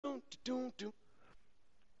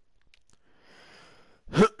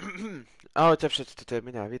Ahojte všetci, toto je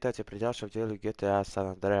Miňa, vítajte pri ďalšom dieli GTA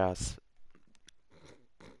San Andreas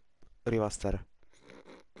Remaster.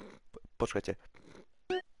 Počkajte.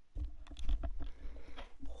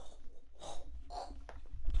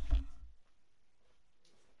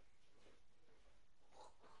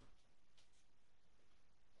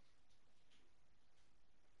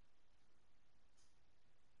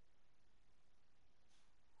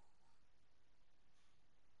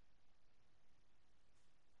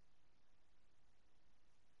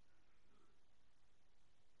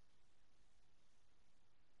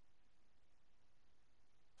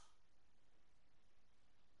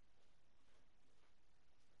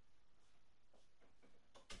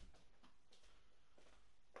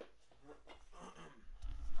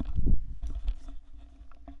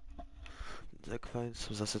 Tak fajn,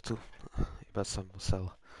 som zase tu. Iba som musel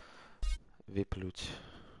vypľuť.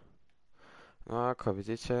 No a ako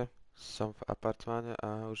vidíte, som v apartmáne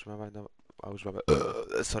a už mám aj nové... A už máme...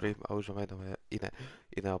 sorry, a už mám aj nové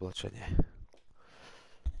iné oblečenie.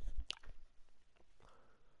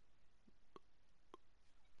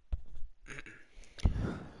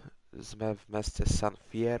 Sme v meste San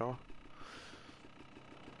Fierro.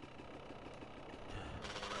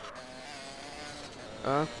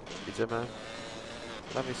 A ideme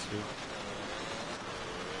na misiu.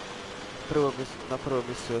 Na prvú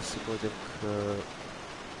misiu si pôjdem k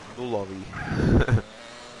nulovi.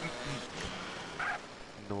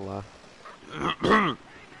 Nula.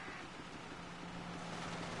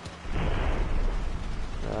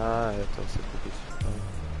 Ja to si kúpiť.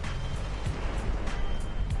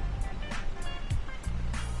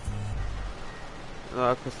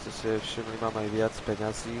 No ako ste si všimli, mám aj viac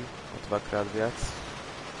peňazí, o 2-krát viac.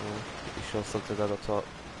 Išiel som teda do toho,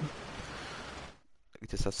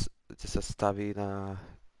 kde sa staví na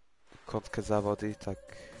konské závody, tak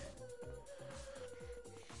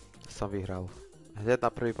som vyhral. Hneď na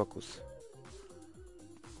prvý pokus.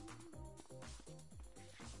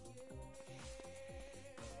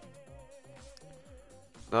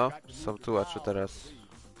 No, som tu a čo teraz?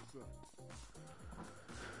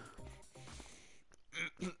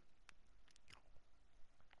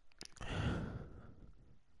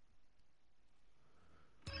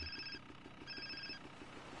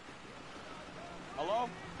 Hello?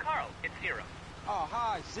 Carl, it's Zero. Oh,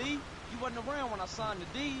 hi, Z. You wasn't around when I signed the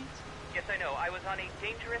deeds. Yes, I know. I was on a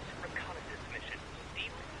dangerous reconnaissance mission,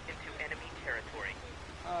 deep into enemy territory.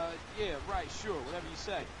 Yeah, right, sure, whatever you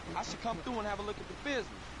say. I should come through and have a look at the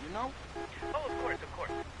business, you know? Oh, of course, of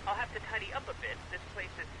course. I'll have to tidy up a bit. This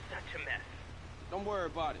place is such a mess. Don't worry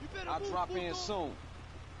about it. I'll drop in soon.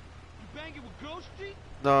 You banging with Grove Street?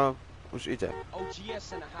 No, už ide.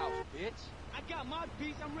 OGS in the house, bitch. I got my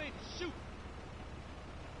piece. I'm ready to shoot.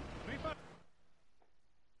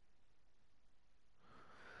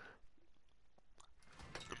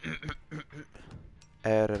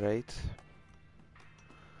 Air raid.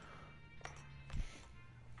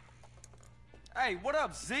 Hey, what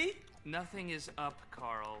up, Z? Nothing is up,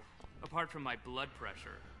 Carl, apart from my blood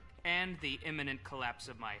pressure and the imminent collapse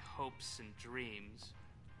of my hopes and dreams.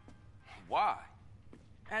 Why?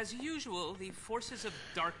 As usual, the forces of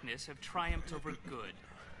darkness have triumphed over good.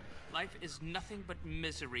 Life is nothing but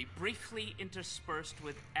misery, briefly interspersed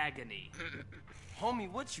with agony. Homie,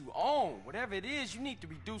 what you own? Whatever it is, you need to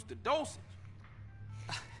reduce the dosage.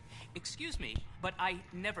 Excuse me, but I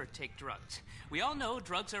never take drugs. We all know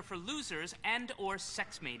drugs are for losers and or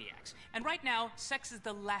sex maniacs. And right now, sex is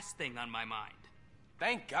the last thing on my mind.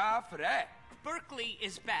 Thank God for that. Berkeley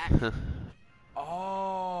is back.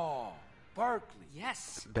 Oh, Berkeley.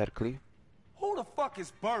 Yes. Berkeley. Who the fuck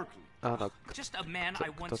is Berkeley? Áno, Just a man I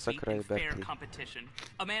once sa beat kraje in fair Berkeley. competition.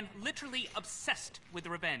 A man literally obsessed with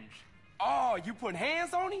revenge. Oh, you putting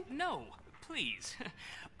hands on him? No, please.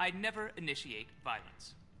 I never initiate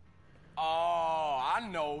violence. Oh, I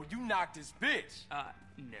know. You knocked this bitch.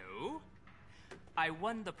 No. I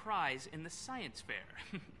won the prize in the science fair.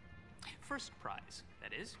 First prize,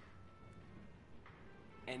 that is.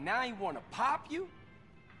 And now he want to pop you?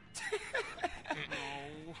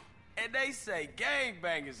 No. And they say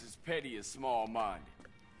gangbangers is petty and small-minded.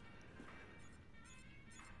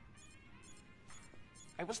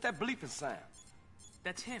 Hey, what's that bleeping sound?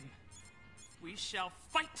 That's him. We shall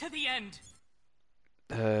fight to the end.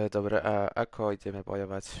 Dobre, a ako ideme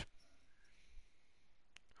bojovať?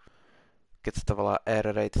 Keď sa to volá air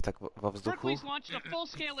raid, tak vo vzduchu? Berkeley's launched a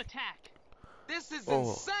full-scale attack. This is Oh.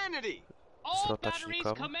 insanity! All rotačníkom.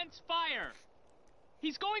 batteries commence fire.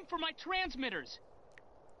 He's going for my transmitters.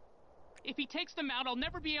 If he takes them out, I'll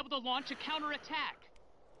never be able to launch a counterattack.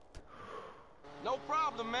 No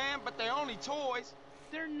problem, man, but they're only toys.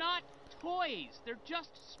 They're not toys. They're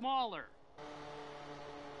just smaller.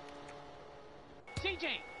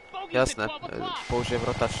 CJ, bogey's at Jasné, 12 o'clock. použijem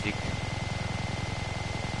rotačník.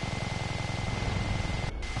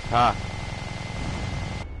 Ha.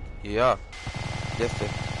 Jo. Kde ste?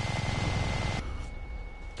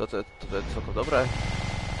 Toto je celkom dobré.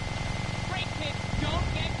 Great kid, don't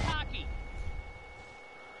get cocky.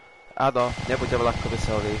 Áno, nebudem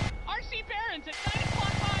ľahkomyselný. RC Barons at 9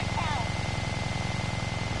 o'clock high, Carl.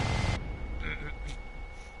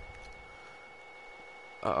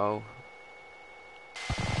 Uh-oh.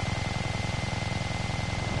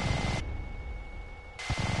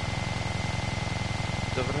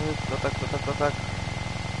 Dobre, no tak.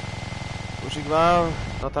 Už ich mám.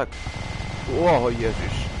 No tak.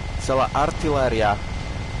 Ježiš. Celá artiléria.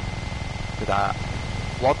 Teda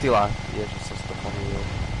flotila. Ježiš, som si to pomýlil.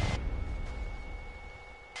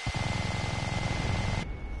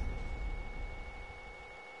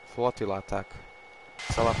 Flotila, tak.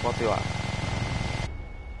 Celá flotila.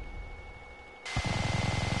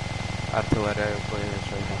 Artiléria je úplne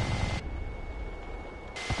niečo iné.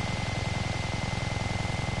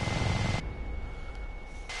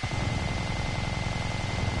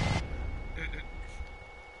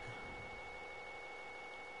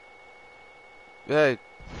 Hej,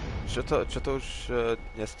 čo to už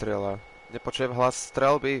nestrieľa? Nepočujem hlas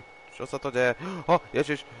strelby. Čo sa to deje?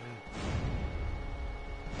 Ježiš.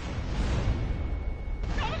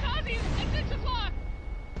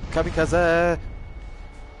 Kamikaze!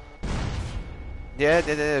 Nie,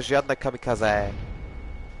 žiadne kamikaze.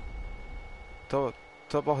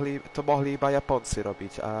 To mohli iba Japonci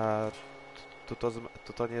robiť a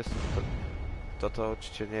toto nie sú... Toto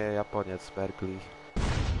určite nie je Japonec, Berkeley.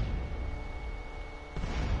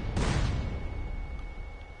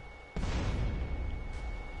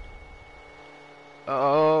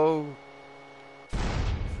 Oh.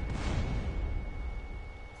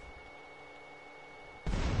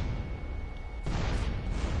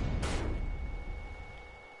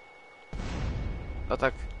 No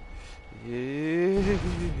tak.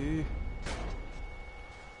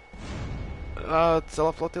 A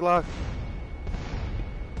celá flotila.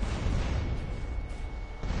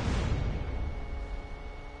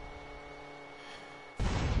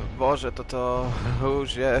 Bože, toto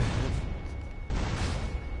už je...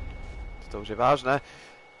 To už je vážne.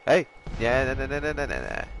 Hej! Nie.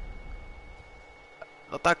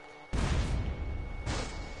 No tak.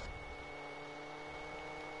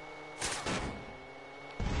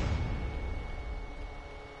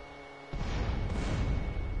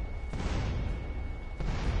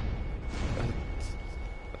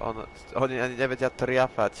 Oni ani nevedia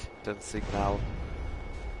triafať ten signál.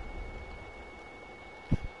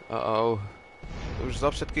 Už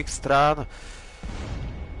zo všetkých strán.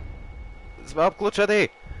 Sme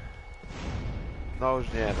obklúčení! No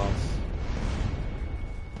už nie moc.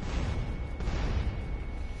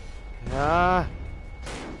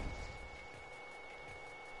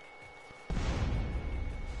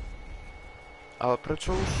 Ale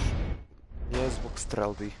prečo už nie je zvuk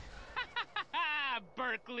strelby?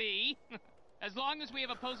 Berkeley! As long as we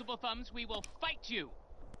have opposable thumbs, we will fight you!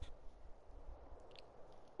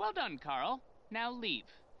 Well done, Carl. Now leave.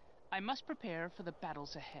 I must prepare for the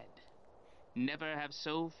battles ahead. Never have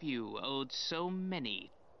so few owed so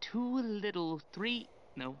many. Too little, three...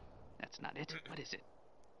 No, that's not it. What is it?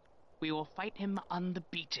 We will fight him on the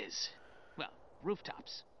beaches. Well,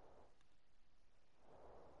 rooftops.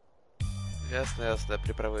 Jasné,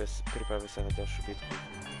 pripravuje sa na ďalšiu bitku.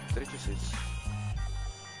 3000.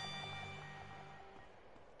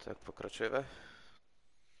 Tak pokračujeme.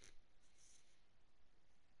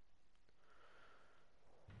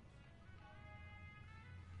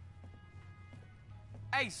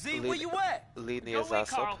 Hey, Z, where you at? Línie Go away,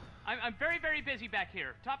 zásob. Carl. I'm very, very busy back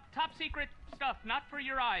here. Top secret stuff, not for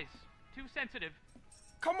your eyes. Too sensitive.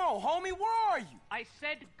 Come on, homie, where are you? I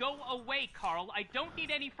said go away, Carl. I don't need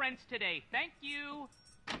any friends today. Thank you.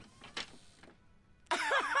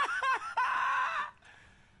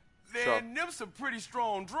 Man, them some pretty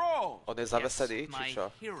strong draws. On je zavesený, my či čo?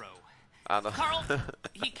 hero. Áno. Carl,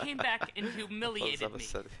 he came back and humiliated me.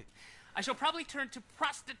 Zavesený. I shall probably turn to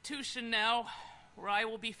prostitution now, where I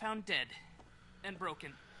will be found dead and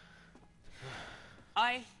broken.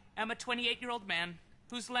 I am a 28-year-old man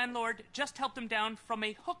whose landlord just helped him down from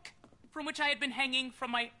a hook from which I had been hanging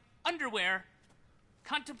from my underwear,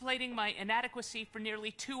 contemplating my inadequacy for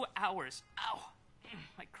nearly 2 hours. Ow,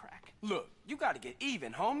 my crack. Look, you gotta get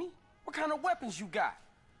even, homie. What kind of weapons you got?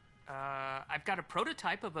 I've got a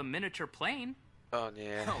prototype of a miniature plane. O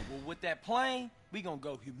nie. Well, with that plane, we gonna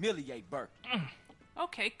go humiliate Burke.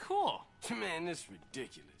 Okay, cool. Man, this is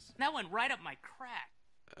ridiculous. That went right up my crack.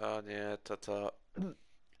 O nie, toto...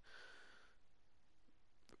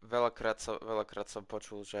 Veľakrát som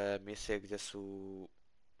počul, že misie, kde sú...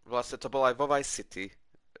 Vlastne to bolo aj vo Vice City.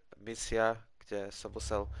 Misia, kde som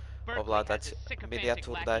musel ovládať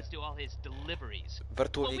miniatúrne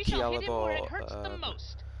vrtuľníky alebo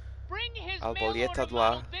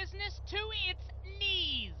lietadla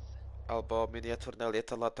alebo miniatúrne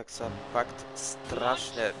lietadla, tak sa fakt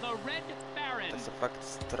strašne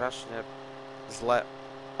zle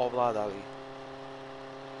ovládali.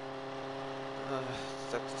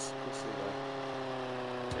 Tak to skúsime.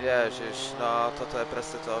 Ježiš, no toto je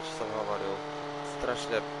presne to, o čo som hovoril.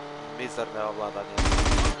 Strašne mizerné ovládanie.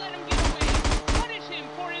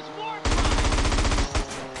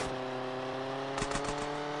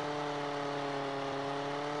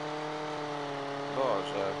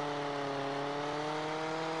 Bože.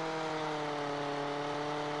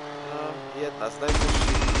 No, jedna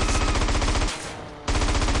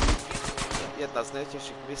z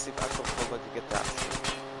najtežších misí v akomkoľvek GTA.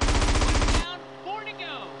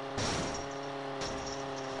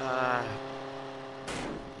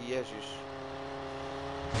 Ježiš.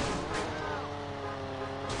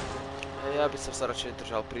 Ja by som sa radšej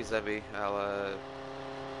držal pri zemi, ale...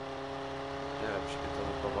 Neviem, či by to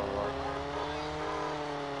pomohlo.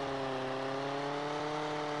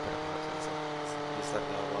 Prepáčam sa.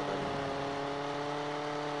 Bizarné ovládanie.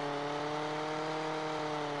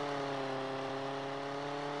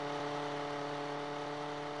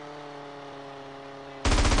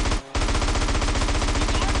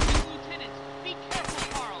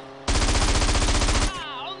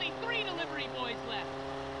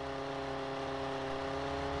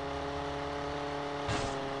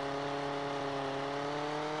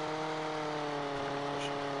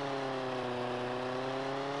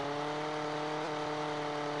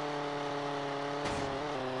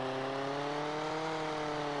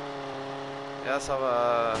 Ja som,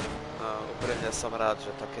 úprimne som rád,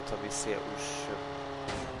 že takéto misie už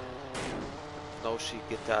v novších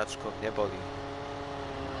GTAčkoch neboli.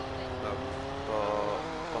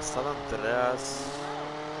 Po San Andreas,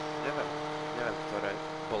 neviem, ktoré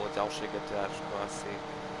bolo ďalšie GTAčko asi.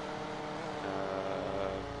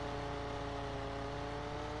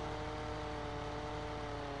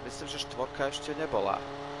 Myslím, že 4 ešte nebola.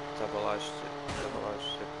 To bola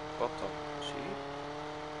ešte potom, či?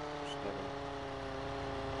 Už neviem.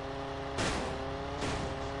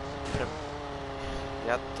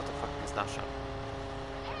 Ja toto fakt neznášam.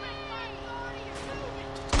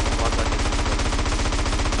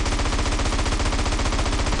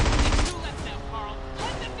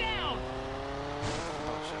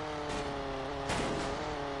 Bože.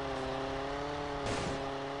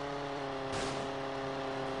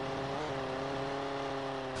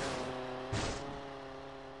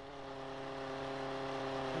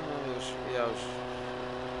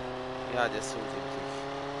 Ja nesúdim tých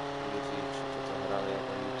ľudí, čo toto hrali,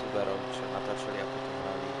 alebo youtuberov, čo natáčali, ako to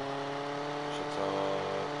hrali, že to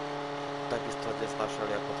takisto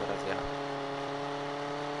neznášali ako teraz ja.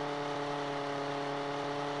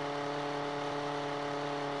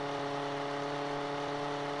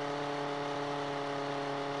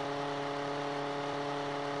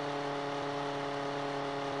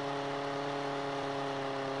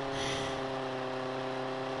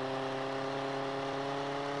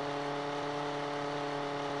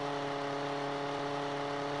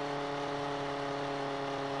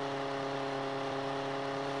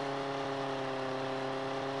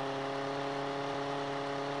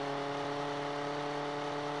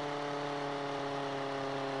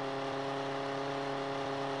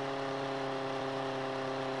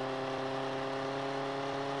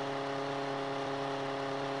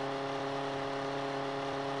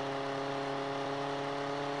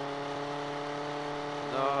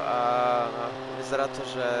 Vyzerá to,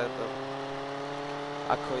 že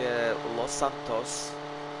ako je Los Santos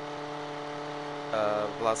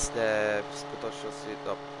vlastne v skutočnosti,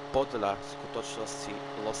 podľa skutočnosti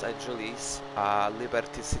Los Angeles a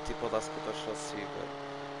Liberty City podľa skutočnosti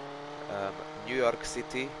New York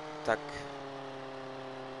City, tak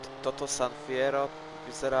toto San Fierro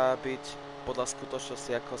vyzerá byť podľa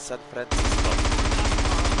skutočnosti ako San Francisco.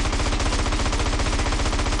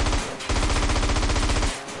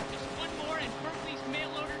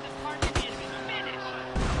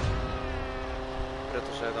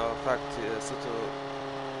 No fakt,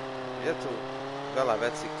 je tu veľa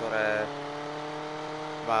vecí, ktoré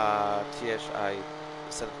má tiež aj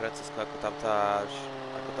San Francisco, ako tam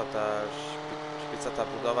tá špicatá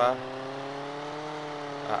budova,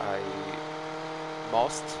 a aj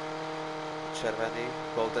most, červený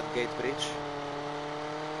Golden Gate Bridge,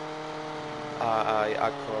 a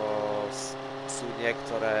aj ako sú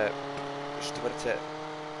niektoré štvrte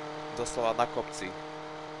doslova na kopci.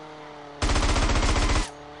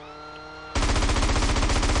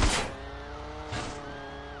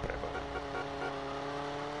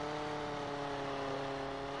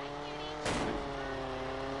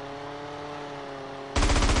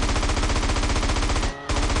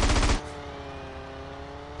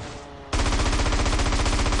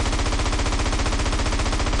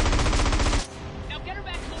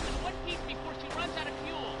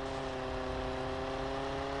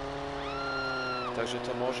 Takže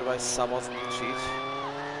to môžem aj samozničiť.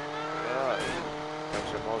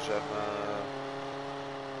 Takže môžem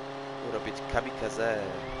urobiť kamikaze.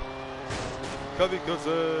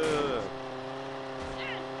 Kamikaze!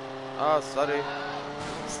 Sorry.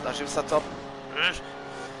 Snažím sa to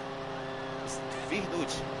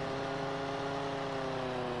zdvihnúť.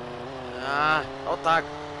 No tak.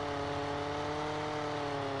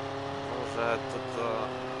 Bože, toto...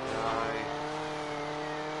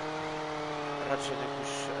 Radšej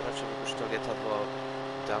nech už to lietadlo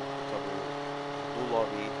dám k tomu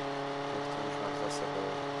nulovi, keď to už mám za sebou.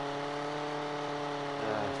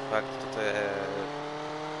 Fakt, toto je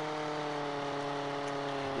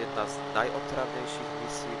jedna z najotravnejších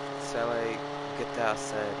misií v celej GTA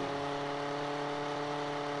sérii.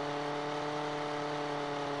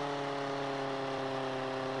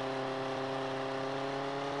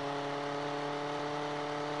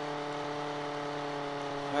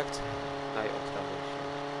 Fakt, najotravnejšia.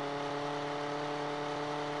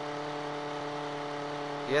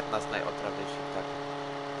 Jedna z najotravnejších, tak.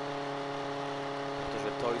 Pretože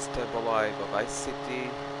to isté bolo aj vo Vice City.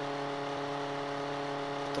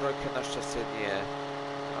 V trojke našťastie nie.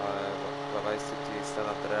 Ale vo Vice City, San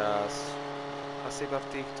Andreas. Asi iba v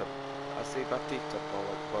týchto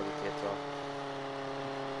boli tieto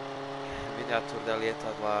miniatúrne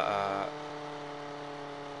lietadlá a...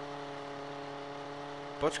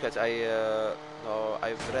 Počkať,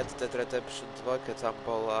 aj v Red Dead Redemption 2 tam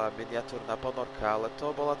bola miniatúrna ponorka, ale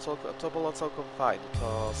to bolo celkom fajn,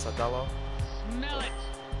 to sa dalo. Smell it!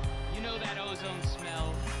 You know that ozone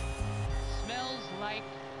smell? Smells like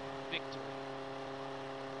victory.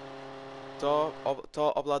 To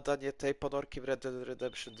ovládanie tej ponorky v Red Dead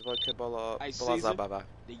Redemption 2 bola zábava.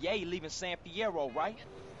 The Yay leaving San Fierro, right?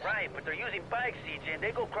 Right, but they're using bikes, CJ, and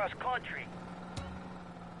they go cross country.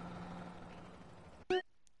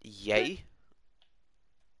 Jej?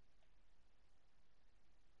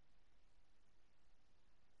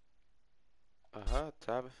 Aha,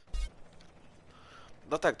 tam.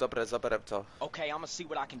 No tak, dobre, zoberiem to. Okay, I'ma see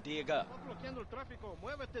what I can dig up.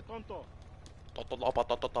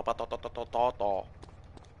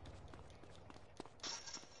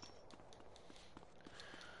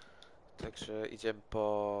 Takže idem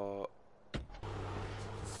po...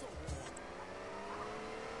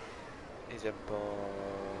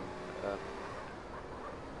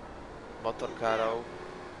 motorkárov,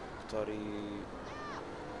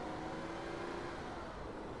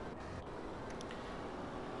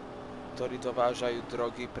 ktorí dovážajú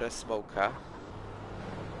drogy pre Smoka.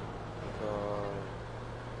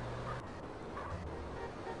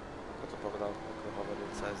 Ako to povedal, ako hovoril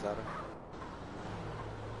Cezar.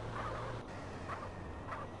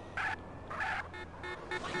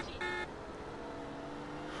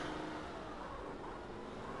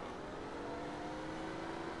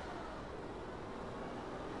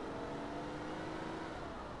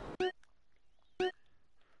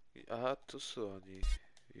 Aha, tu sú oni.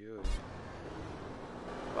 Juj.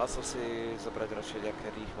 Mal som si zobrať radšej nejaké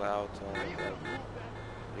rýchle auto,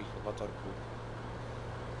 rýchlu motorku.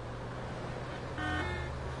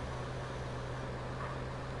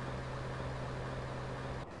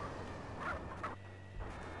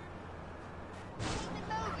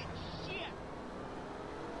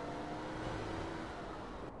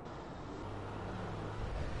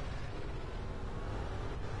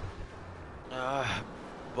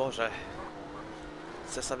 Bože.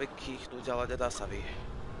 Chce sa mi kýchnúť, ale nedá sa mi.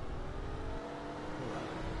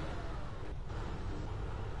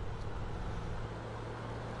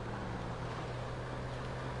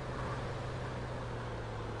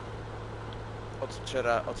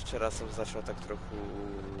 Od včera som začal tak trochu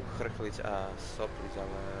chrchliť a sopliť,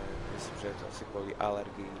 ale myslím, že je to asi kvôli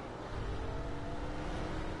alergii.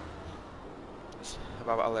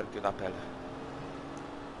 Mám alergiu na peľ.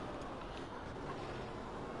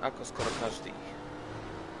 Ako skoro každý.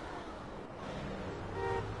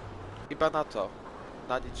 Iba na to.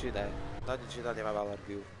 Na nič iné. Na nič iné nemám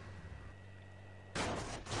alergiu.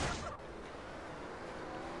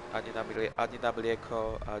 Ani na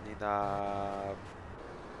mlieko, ani na...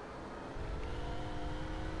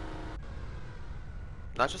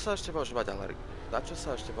 Na čo sa ešte môže mať alergia? Na čo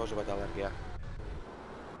sa ešte môže mať alergia?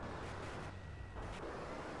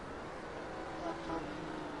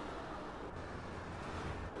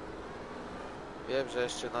 Viem, že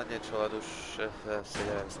ešte na niečo, len už si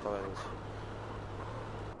neviem spomenúť.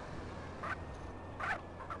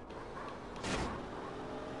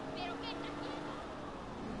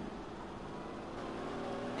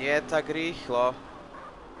 Nie tak rýchlo.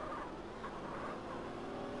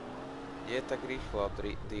 Nie tak rýchlo,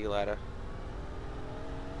 dealer.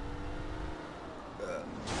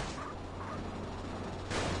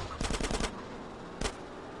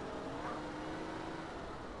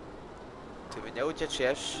 Ty mi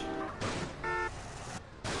neutečieš?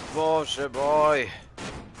 Bože môj.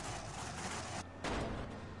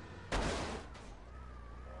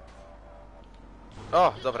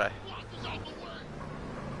 Dobre.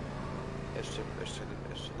 Ešte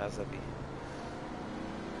na zemi.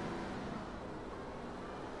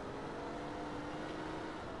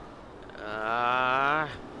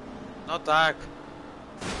 No tak.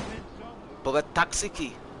 Poved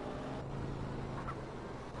taxiky.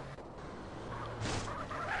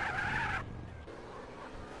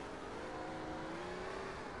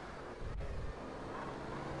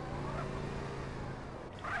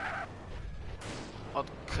 Od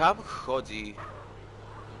kam chodí?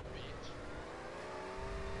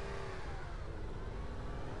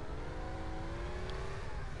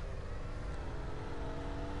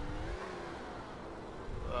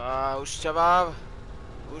 Už ťa mám.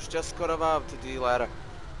 Už ťa skoro mám, ty dealer.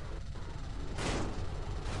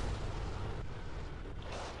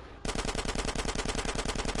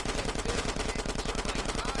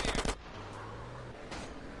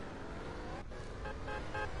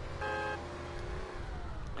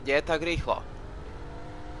 Nie tak rýchlo.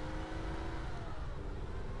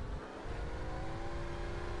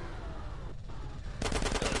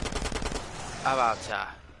 A mám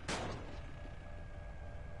ťa.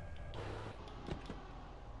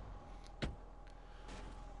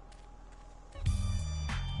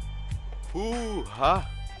 Fúha.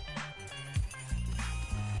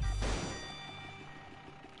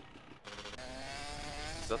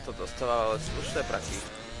 Za to dostávam ale slušné praky.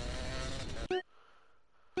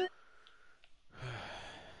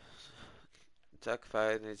 Tak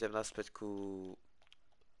fajn, idem naspäť ku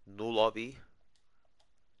nulovi.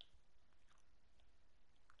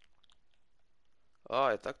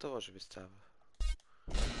 Aj tak to môže byť stav.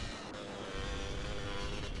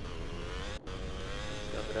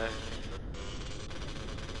 Dobre.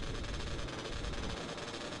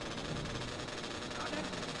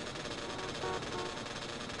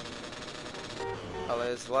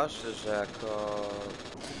 Ale je zvláštne, že ako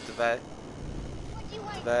dve,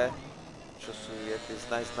 čo sú jedny z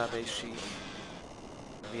najznámejších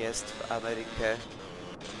miest v Amerike,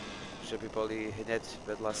 že by boli hneď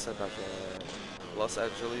vedľa seba, že Los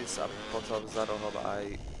Angeles a potom za rohom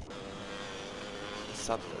aj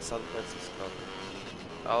San Francisco.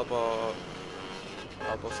 Alebo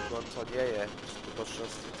skôr to nie je v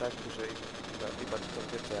skutočnosti tak, že iba to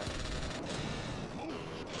viete.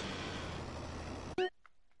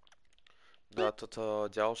 No a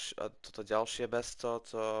toto ďalšie mesto,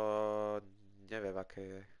 to neviem aké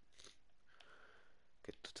je.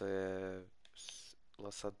 Keď toto je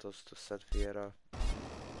Los Santos to San Fierro.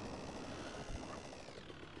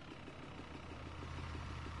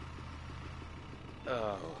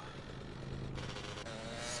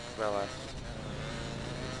 Skvelé.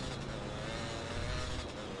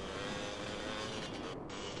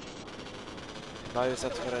 Majú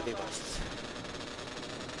zatvorený most.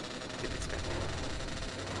 Typické.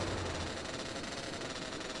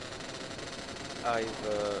 Aj v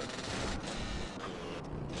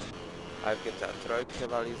GTA 3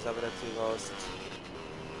 mali zavretý most.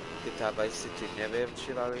 GTA Vice City neviem,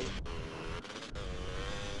 či mali.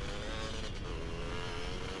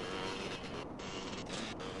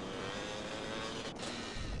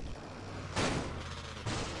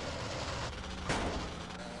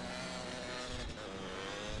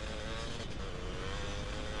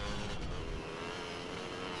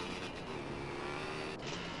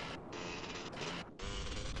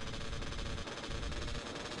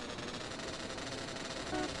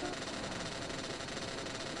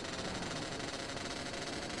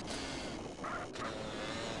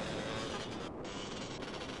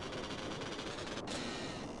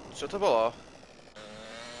 Čo to bolo?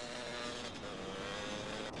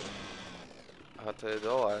 Aha, to je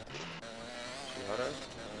dole. Či hore?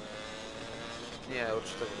 Nie,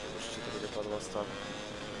 určite to bude pod mostom.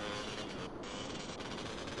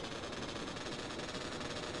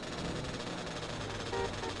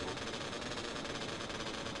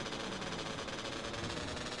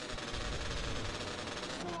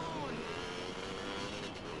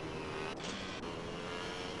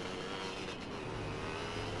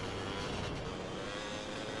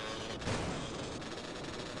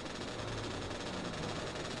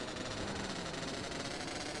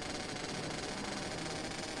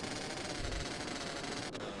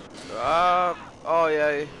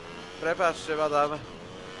 Ojej. Prepáčte, madam.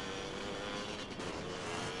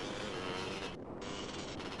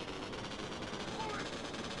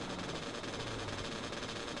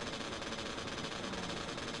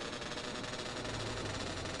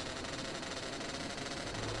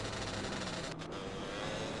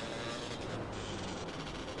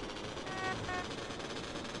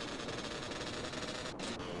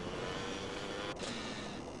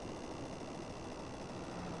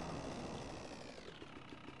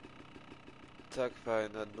 Tak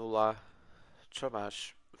fajn, 0. Čo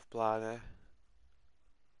máš v pláne?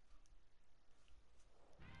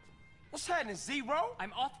 What's happening, Zero? I'm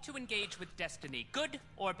off to engage with destiny, good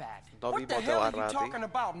or bad. Nový What the model hell are you armády. talking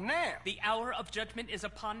about now? The hour of judgment is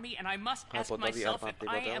upon me, and I must ask Alebo nový myself if armádny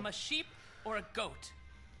I model. am a sheep or a goat.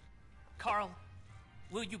 Carl,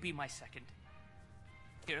 will you be my second?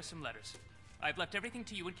 Here are some letters. I've left everything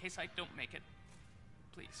to you in case I don't make it.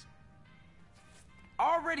 Please.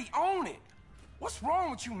 Already own it. What's wrong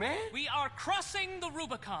with you, man? We are crossing the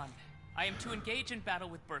Rubicon. I am to engage in battle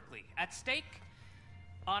with Berkeley. At stake,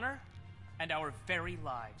 honor and our very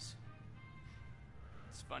lives.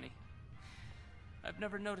 It's funny. I've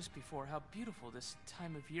never noticed before how beautiful this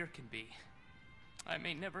time of year can be. I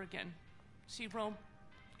may never again see Rome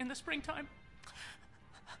in the springtime.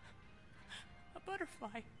 A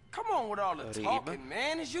butterfly. Come on with all the Rima? talking,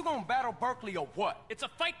 man. Is you gonna battle Berkeley or what? It's a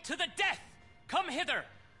fight to the death! Come hither!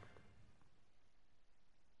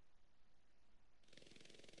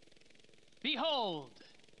 Behold,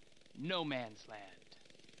 no man's land.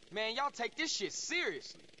 Man, y'all take this shit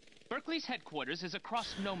seriously. Berkeley's headquarters is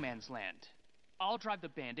across no man's land. I'll drive the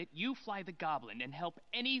bandit, you fly the goblin, and help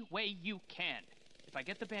any way you can. If I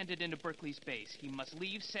get the bandit into Berkeley's base, he must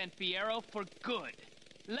leave San Fierro for good.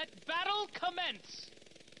 Let battle commence!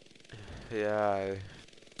 Jaj.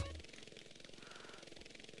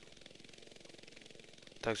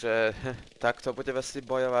 Takže takto budeme s ním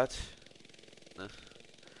bojovať.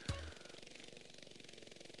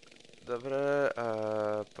 Dobre,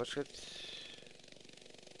 počkať.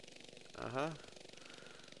 Aha.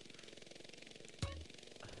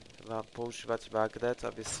 Mám používať magnet,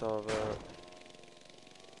 aby som...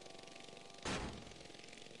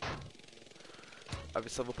 aby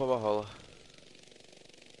som mu pomohol.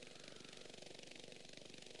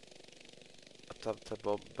 A tam tá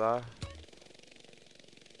bomba.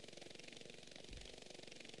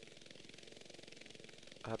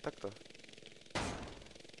 Aha, takto.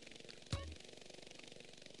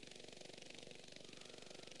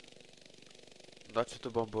 Na čo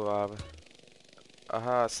tu bombu mám?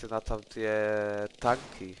 Aha, asi na tam tie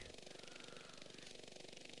tanky.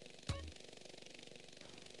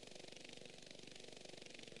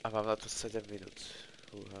 A mám na to 7 minút.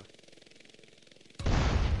 Fúha.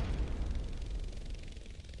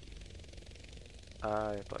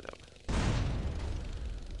 A je poďam.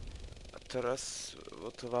 A teraz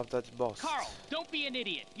tu mám dať most. Carl, don't be an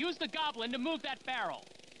idiot. Use the goblin to move that barrel.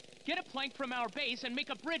 Get a plank from our base and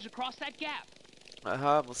make a bridge across that gap.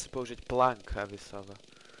 Aha, musím použiť plank, aby som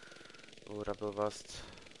urobil most.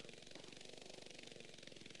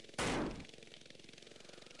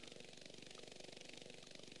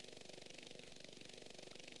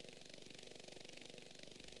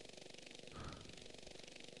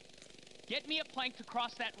 Get me a plank to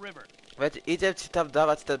cross that river. Veď idem ti tam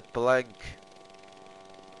dávať ten plank.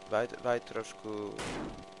 Vaj trošku...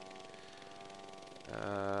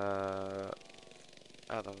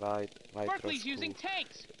 áno, vaj Berkeley's trošku... using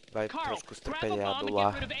tanks. Vaj Carl, trošku grab a strpenia, bomb and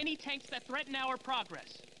nula. get rid of any tanks that threaten our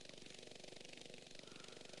progress.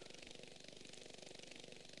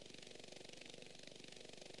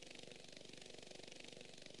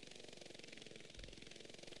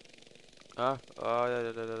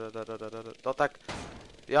 No tak,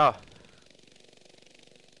 jo.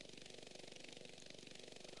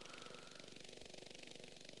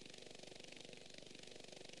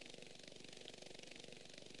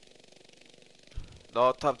 No,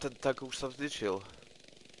 tam ten tank už som zničil.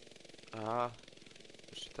 Aha.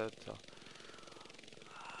 Ešte tento.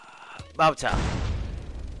 Mám ťa.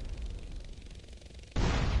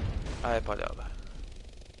 A je poďom.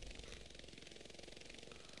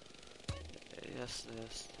 Jasne,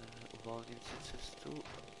 jasne. Uvoľním si cestu.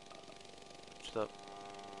 Čo to?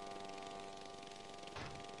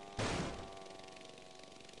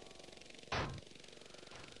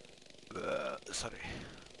 Sorry.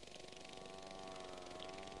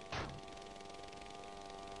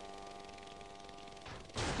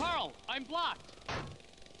 Carl, I'm blocked.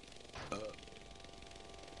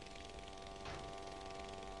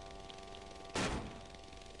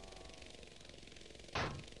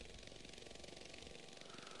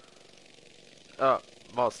 O,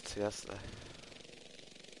 most, jasne.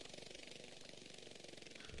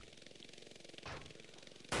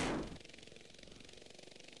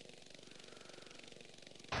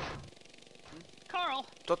 Carl,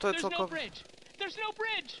 Toto je there's no celkom... bridge. There's no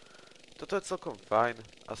bridge. Toto je celkom fajn.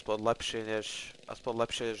 Aspoň lepšie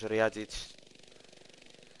než riadiť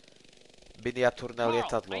miniatúrne Carl,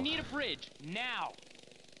 lietadlo. I need a bridge now.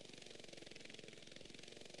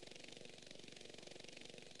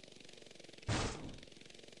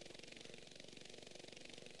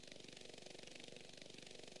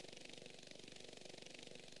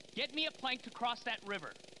 Get me a plank to cross that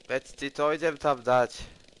river. Veď ti to idem tam dať.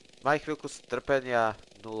 Maj chvíľku strpenia,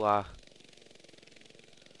 0.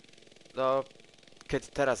 No, keď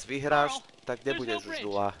teraz vyhráš, tak nebudeš už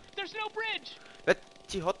 0. There's no bridge. Veď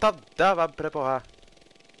ti ho tam dávam, preboha.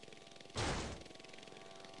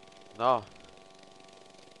 No.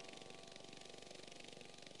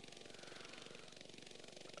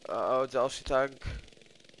 Ďalší tank.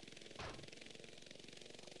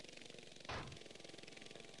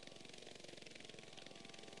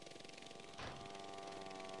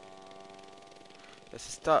 Ja si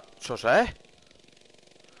Čože?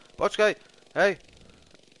 Počkaj, hej.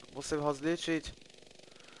 Musím ho zničiť.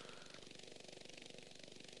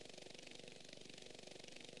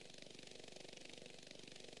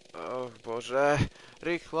 Bože,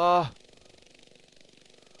 rýchlo.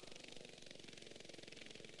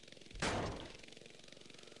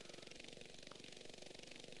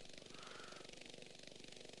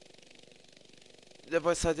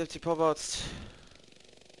 Neboj sa, idem ti pomôcť.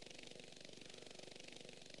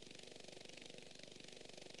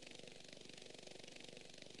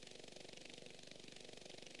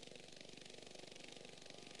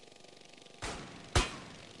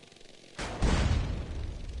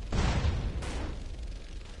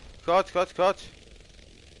 Choď.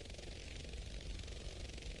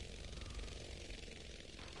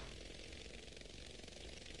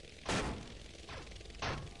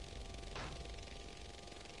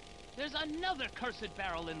 There's another cursed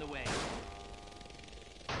barrel in the way.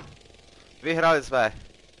 Vyhrali sme.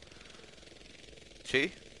 Či?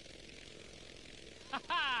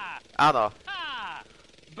 Ha-ha! Áno. Ha!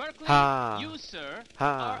 Berkeley, Ha. you, sir, Ha.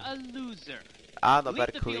 are a loser. Áno,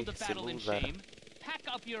 Leave the Berkeley, field of si battle in loser. shame, pack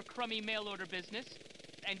up your crummy mail-order business,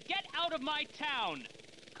 and get out of my town!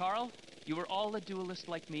 Carl, you are all a duelist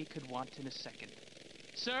like me could want in a second.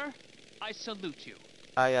 Sir, I salute you.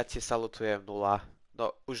 A ja ti salutujem, 0.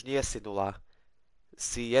 No, už nie si 0.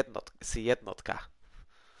 Si jednotka.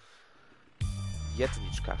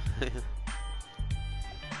 Jednička.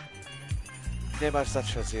 Nemáš za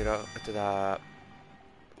čo zero, teda...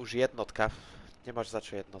 Už jednotka. Nemáš za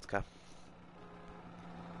čo jednotka.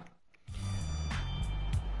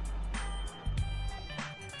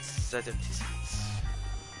 $7,000.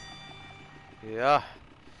 Ja.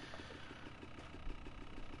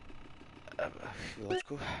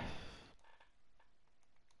 Chvíľočku.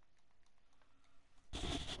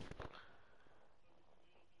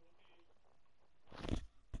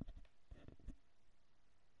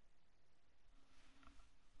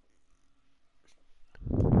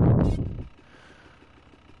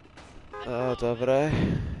 Dobre,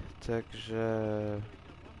 takže...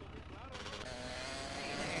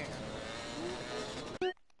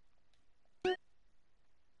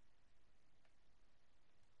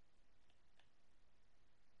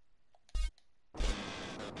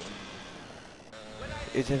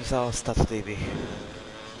 Idem za ostatnými.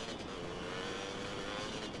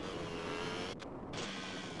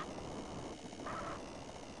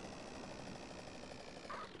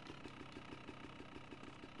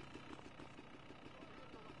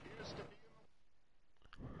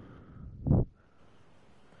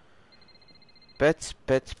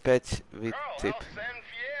 Päť, vytip.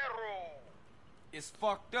 It's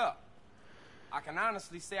fucked up. I can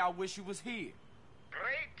honestly say I wish you was here.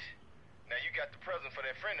 Great. Now you got the present for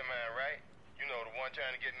that friend of mine, right? You know, the one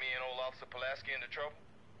trying to get me and old Officer Pulaski into trouble?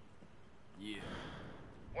 Yeah.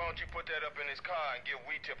 Why don't you put that up in his car and give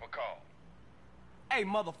Wee-Tip a call? Hey,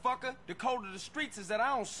 motherfucker, the code of the streets is that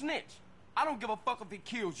I don't snitch. I don't give a fuck if he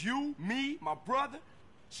kills you, me, my brother.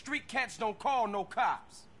 Street cats don't call no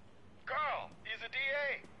cops. Carl, he's a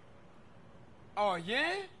DA. Oh,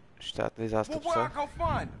 yeah? Štátny Well, where I zástupca. go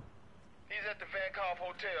find him? He's at the Vankoff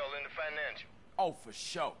Hotel in the Financial. Oh, for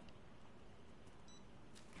sure.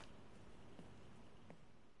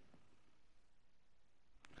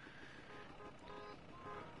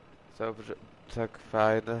 Dobrze, tak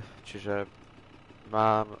fajne. Čiže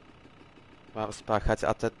mám spáchať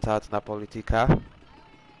atentát na politika.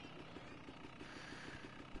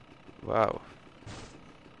 Wow.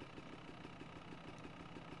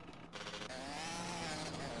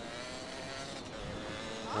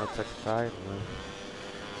 No tak fajne.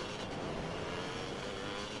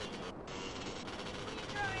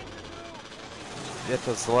 Je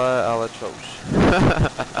to zlé, ale čo už.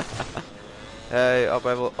 Hej,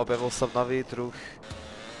 objavil som nový druh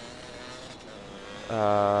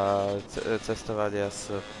cestovania s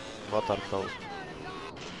motorkou.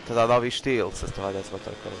 Teda nový štýl cestovania s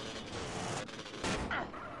motorkou.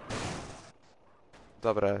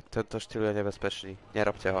 Dobre, tento štýl je nebezpečný.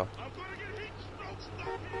 Nerobte ho.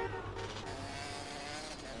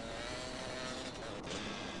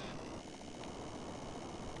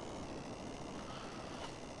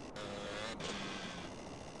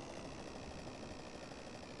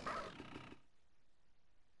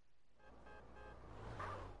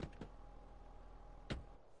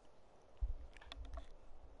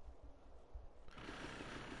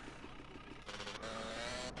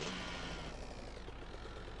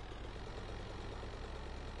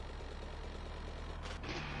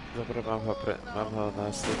 Dobre, mám ho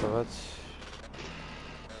nasledovať.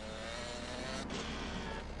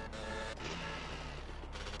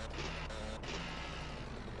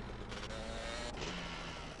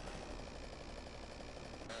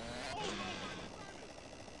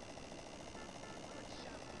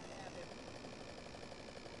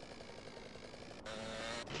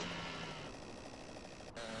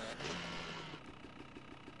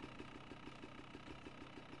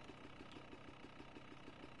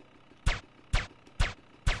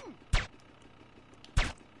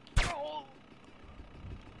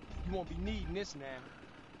 You won't be needing this now.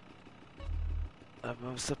 A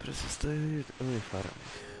mám sa prezostaviť uniformy.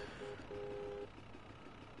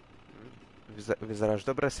 Vyzeráš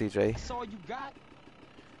dobre, CJ. That's all you got?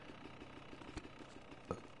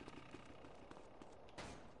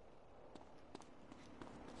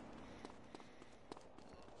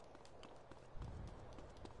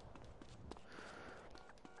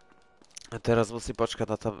 A teraz musím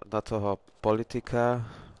počkať na toho politika,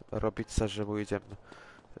 robiť sa, že mu idem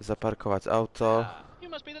zaparkovať auto,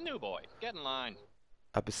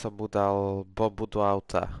 aby som mu dal bombu do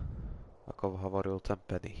auta, ako hovoril ten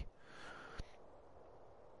Penny.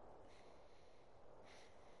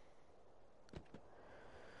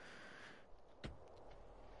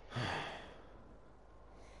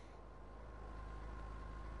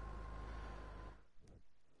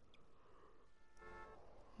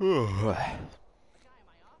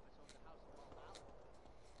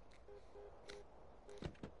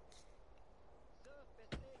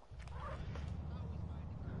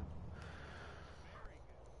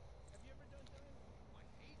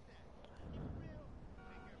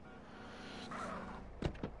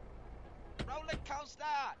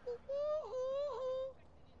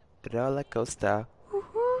 Roller coaster.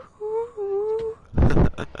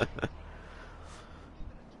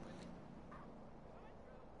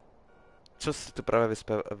 Čo si tu práve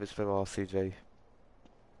vyspieval, CJ?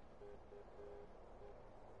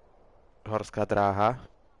 Horská dráha?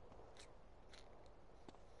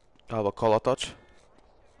 Alebo kolotoč?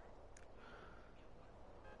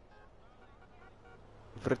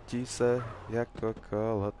 Vrtí sa jako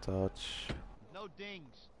kolotoč.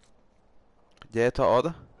 Kde je to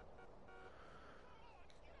on?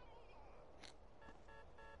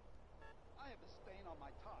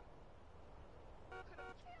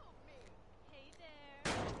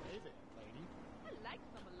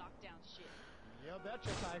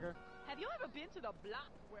 Betcha, Tiger. Have you ever been to the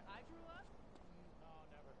block where I grew up? No,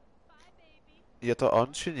 never. Bye, baby. Je to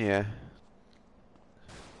on, či nie?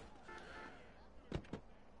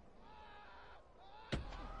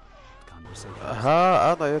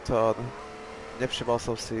 Aha, áno, je to on. Nevšimol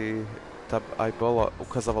som si, tam aj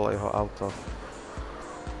ukazovalo jeho auto.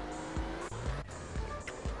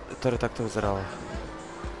 Ktoré takto vyzeralo.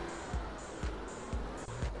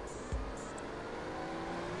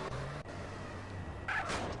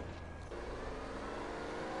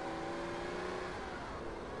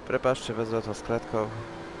 Prepáčte, vezme to s kratkou.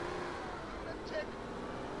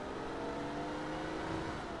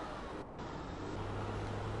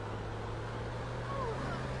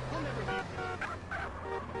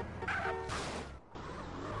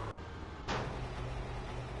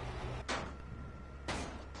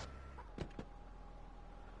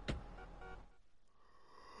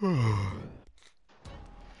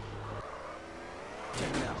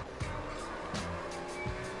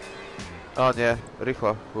 O nie,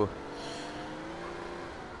 rýchlo.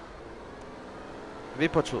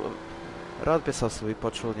 Rád by som si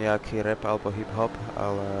vypočul nejaký rap alebo hip-hop,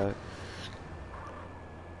 ale...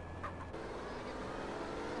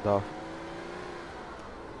 No.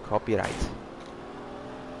 Copyright.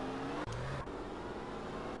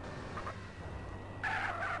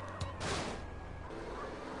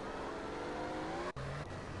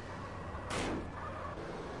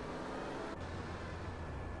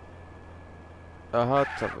 Aha,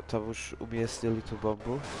 tam už umiestnili tú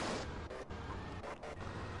bombu.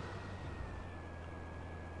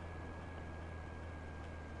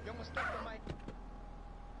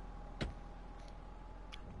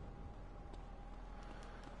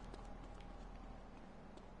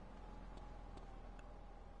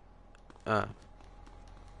 A.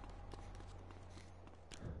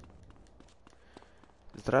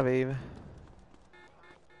 Zdravím.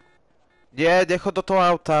 Nie, nechod do toho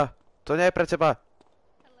auta. To nie je pre teba.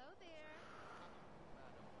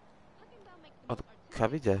 Kam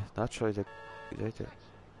ide? Na čo ide? Kde ide?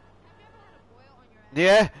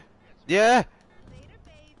 Nie! Nie!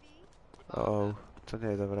 Oh, to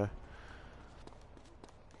nie je dobré.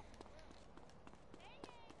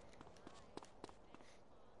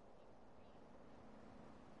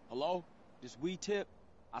 Hello? This weed tip?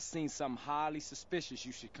 I seen something highly suspicious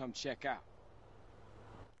you should come check out.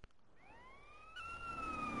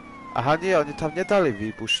 Aha, nie, oni tam nedali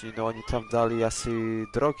výbušninu, oni tam dali asi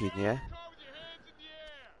drogy, nie?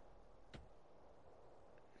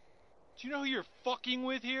 Do you know who you're fucking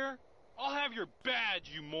with here? I'll have your badge,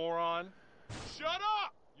 you moron. Shut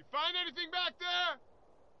up! You find anything back there?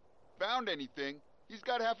 Found anything? He's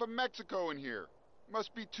got half of Mexico in here.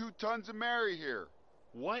 Must be 2 tons of Mary here.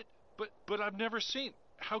 What? But I've never seen.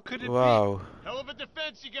 How could it Wow. be? Hell of a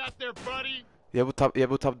defense you got there, buddy. Jemu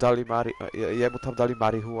tam dali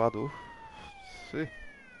marihuanu. Si.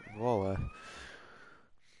 Vole.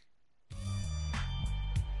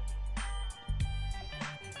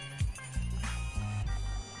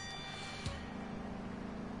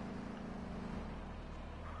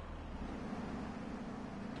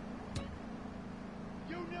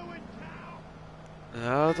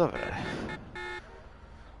 No, dobre.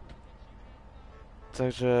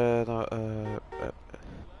 Takže, no,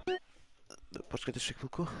 počkajte ešte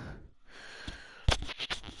chvíľku.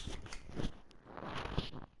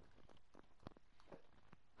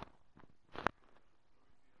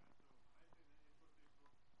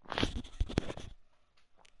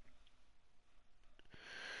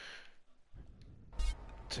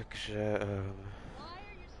 Takže,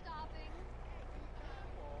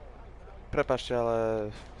 prepáčte, ale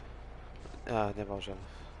ja nemôžem.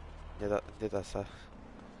 Nedá sa.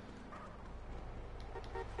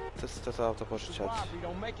 Chcete si toto auto požičať.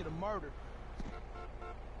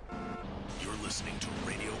 You're listening to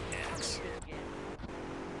Radio X.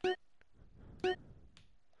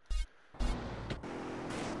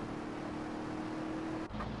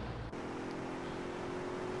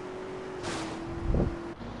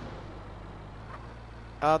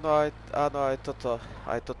 Áno,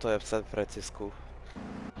 aj toto je v San Francisku.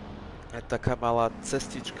 Je taká malá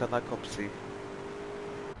cestička na kopci.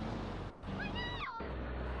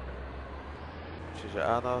 Čiže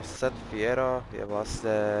áno, San Fierro je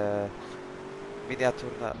vlastne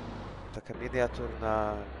taká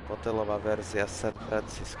miniatúrna modelová verzia San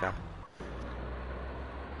Francisca.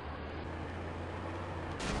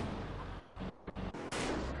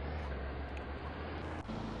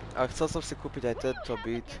 A chcel som si kúpiť aj tento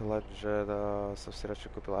byt, lenže no, som si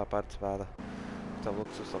radšej kúpil apartmán v tom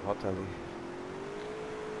luxusnom hoteli.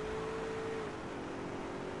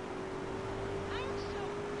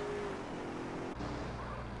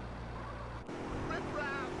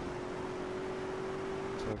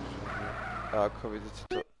 A ako vidíte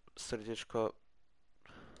to srdiečko,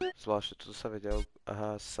 zvláštne tu sa videl,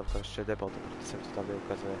 aha, som tam ešte nebol, preto sa mi to tam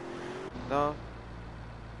neukazuje. No,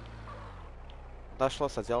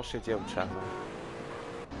 našlo sa ďalšie dievča.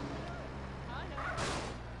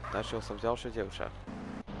 Našiel som ďalšie dievča.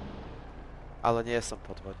 Ale nie som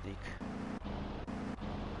podvodník.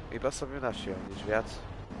 Iba som ju našiel, nič viac.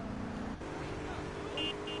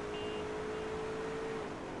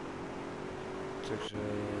 Takže...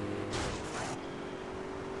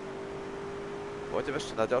 Pôjdem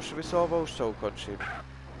ešte na ďalšiu misiu, alebo už to ukončím.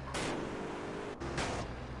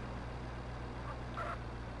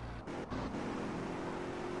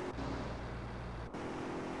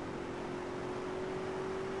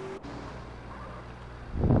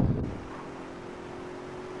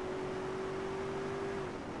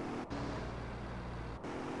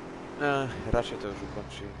 Radšej to už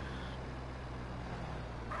ukončím.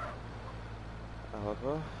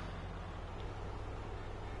 Alebo...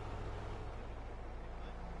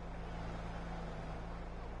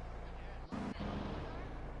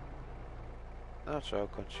 No čo,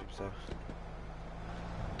 ukončím sa.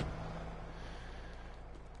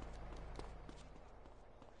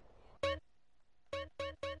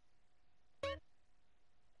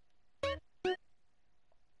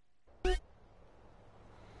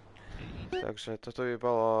 Takže toto by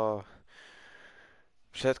bolo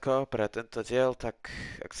všetko pre tento diel, tak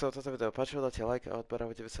ak sa vám toto video páčilo, dajte like a odber a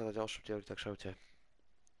uvidíme sa na ďalšom dieli, tak čaute.